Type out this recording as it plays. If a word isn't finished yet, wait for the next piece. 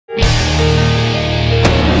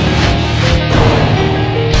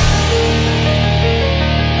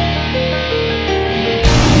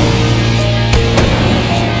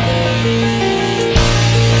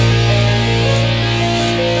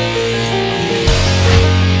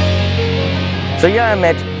So yeah, I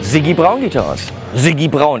met Siggi Braun guitars. Siggi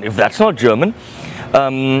Braun, if that's not German.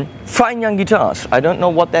 Fine young guitars. I don't know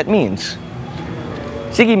what that means.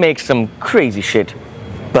 Siggi makes some crazy shit,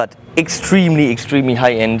 but extremely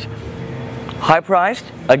high-end, high-priced.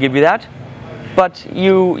 I'll give you that. But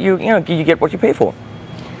you get what you pay for.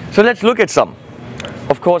 So let's look at some.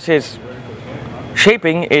 Of course, his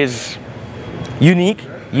shaping is unique.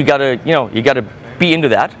 You gotta be into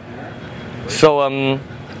that. So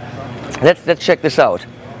let's check this out.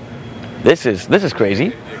 This is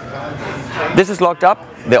crazy. This is locked up.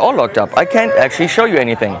 They're all locked up. I can't actually show you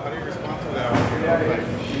anything.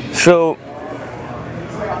 So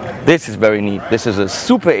this is very neat. This is a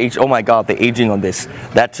super age. Oh my God, the aging on this.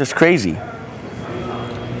 That's just crazy.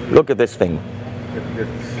 Look at this thing.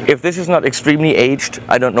 If this is not extremely aged,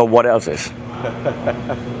 I don't know what else is.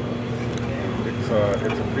 It's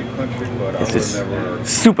a free country, but this is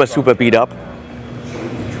super beat up.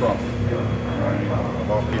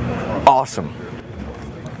 Awesome.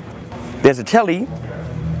 There's a telly,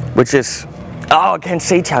 which is, oh, I can't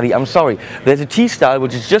say telly, I'm sorry. There's a T-style,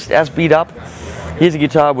 which is just as beat up. Here's a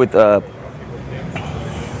guitar with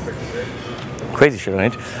crazy shit on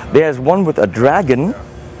it. There's one with a dragon.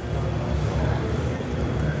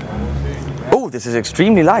 Oh, this is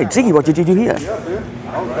extremely light. Siggi, what did you do here?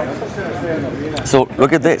 So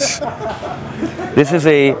look at this. This is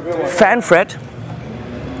a fan fret.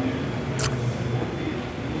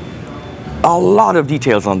 A lot of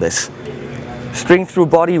details on this. String through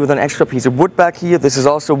body with an extra piece of wood back here. This is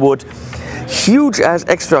also wood. Huge as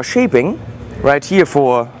extra shaping right here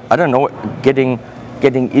for, I don't know, getting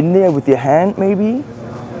in there with your hand maybe.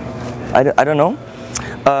 I don't know.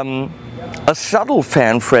 A subtle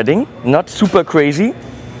fan fretting, not super crazy.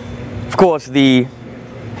 Of course, the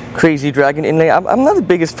crazy dragon inlay. I'm not the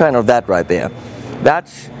biggest fan of that right there.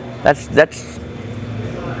 That's it's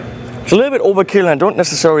a little bit overkill, and I don't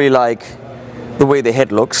necessarily like the way the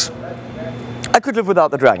head looks. I could live without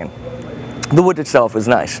the dragon. The wood itself is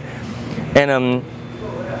nice. And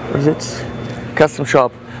what is it? Custom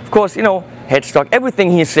shop. Of course, you know, headstock. Everything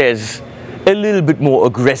he says a little bit more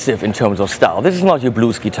aggressive in terms of style. This is not your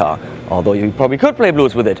blues guitar, although you probably could play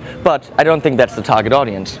blues with it, but I don't think that's the target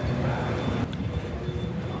audience.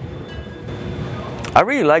 I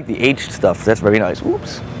really like the aged stuff. That's very nice.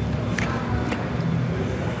 Oops.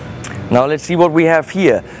 Now let's see what we have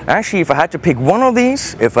here. Actually, if I had to pick one of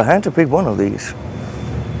these,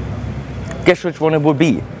 guess which one it would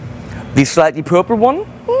be? The slightly purple one?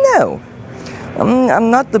 No. I'm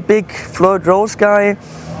not the big Floyd Rose guy.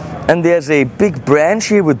 And there's a big branch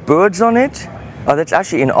here with birds on it. Oh, that's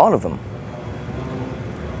actually in all of them.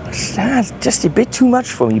 That's just a bit too much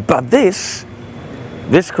for me. But this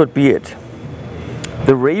could be it.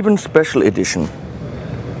 The Raven Special Edition.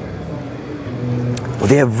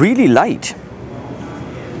 They're really light.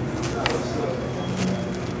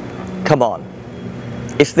 Come on.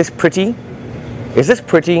 Is this pretty? Is this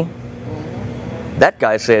pretty? That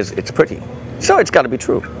guy says it's pretty. So it's got to be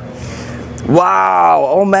true. Wow.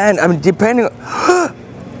 Oh man. I mean, depending on...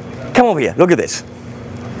 Come over here. Look at this.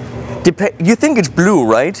 You think it's blue,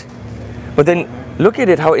 right? But then look at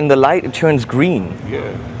it, how in the light it turns green.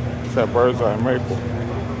 Yeah. It's that bird's eye maple.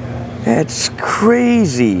 That's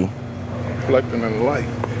crazy. Reflecting in the light.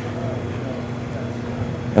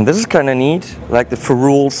 And this is kind of neat, like the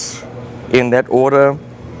ferrules in that order.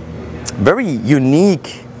 Very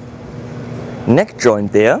unique neck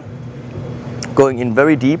joint there, going in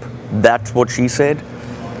very deep. That's what she said.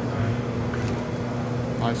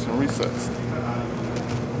 Nice and recessed.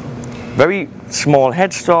 Very small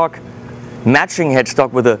headstock, matching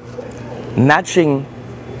headstock with a matching,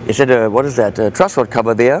 is it a, what is that, a truss rod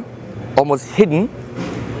cover there, almost hidden.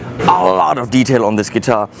 A lot of detail on this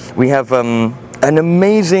guitar. We have an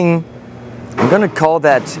amazing, I'm gonna call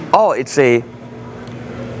that, oh, it's a,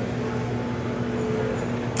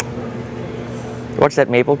 what's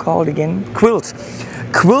that maple called again?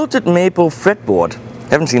 Quilted maple fretboard.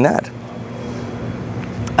 Haven't seen that.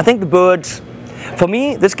 I think the birds, for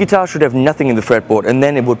me, this guitar should have nothing in the fretboard and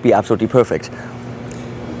then it would be absolutely perfect.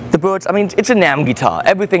 The birds, I mean, it's a Namm guitar.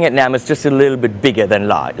 Everything at Namm is just a little bit bigger than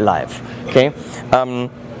live, okay?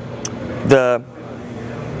 The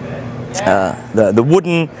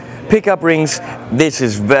wooden pickup rings, this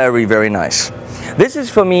is very nice. This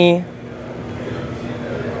is for me,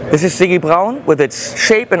 this is Siggi Braun with its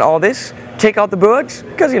shape and all this. Take out the birds,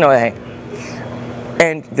 because you know, hey.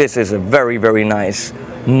 And this is a very nice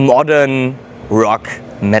modern rock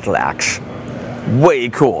metal axe. Way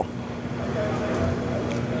cool.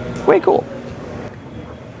 Way cool.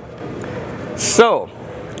 So,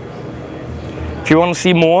 if you want to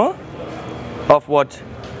see more of what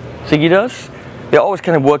Siggi does, They always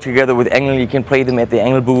kind of work together with Engel. You can play them at the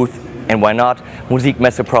Engel booth, and why not?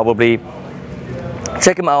 Musikmesse probably.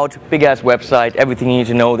 Check them out. Big ass website. Everything you need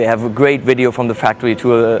to know. They have a great video from the factory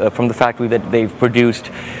from the factory that they've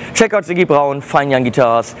produced. Check out Siggi Braun. Fine young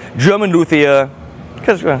guitars. German luthier.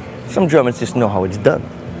 Because some Germans just know how it's done.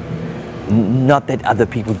 Not that other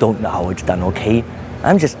people don't know how it's done. Okay.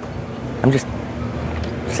 I'm just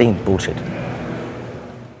saying bullshit.